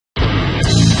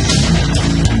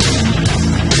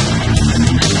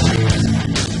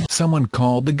someone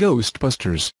called the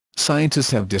Ghostbusters, scientists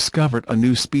have discovered a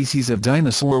new species of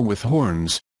dinosaur with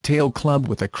horns, tail club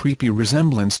with a creepy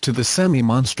resemblance to the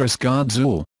semi-monstrous god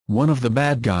Zuul, one of the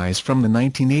bad guys from the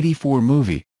 1984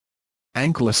 movie.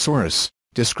 Ankylosaurus,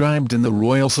 described in the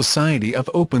Royal Society of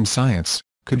Open Science,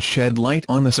 could shed light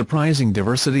on the surprising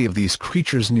diversity of these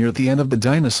creatures near the end of the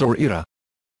dinosaur era.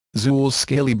 Zuul's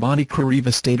scaly body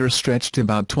crurivastator stretched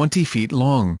about 20 feet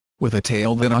long, with a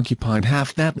tail that occupied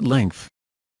half that length.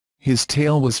 His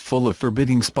tail was full of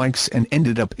forbidding spikes and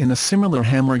ended up in a similar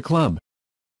hammer club.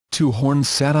 Two horns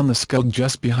sat on the skull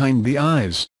just behind the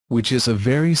eyes, which is a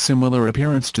very similar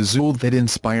appearance to Zuul that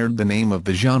inspired the name of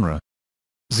the genre.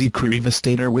 The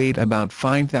crurivastator weighed about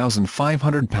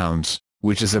 5,500 pounds,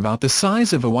 which is about the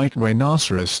size of a white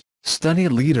rhinoceros, study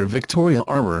leader Victoria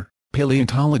Arbor,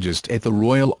 paleontologist at the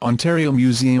Royal Ontario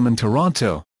Museum in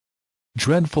Toronto.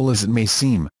 Dreadful as it may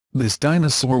seem, this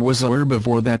dinosaur was a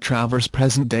herbivore that traversed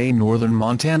present-day northern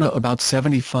Montana about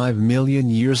 75 million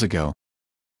years ago.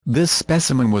 This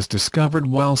specimen was discovered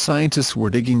while scientists were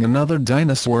digging another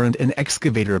dinosaur and an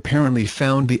excavator apparently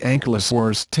found the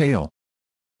Ankylosaurus tail.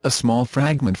 A small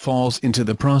fragment falls into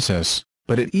the process,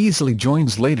 but it easily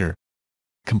joins later.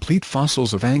 Complete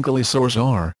fossils of Ankylosaurus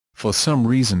are, for some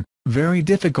reason, very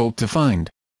difficult to find.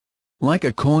 Like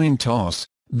a coin toss,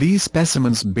 these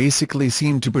specimens basically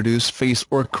seem to produce face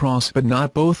or cross but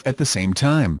not both at the same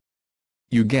time.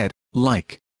 You get,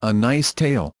 like, a nice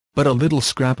tail, but a little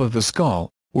scrap of the skull,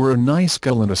 or a nice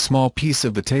skull and a small piece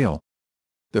of the tail.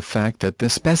 The fact that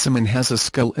this specimen has a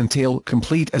skull and tail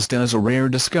complete as does a rare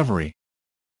discovery.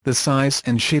 The size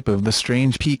and shape of the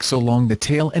strange peaks along the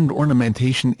tail and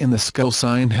ornamentation in the skull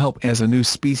sign help as a new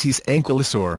species Ankylosaur,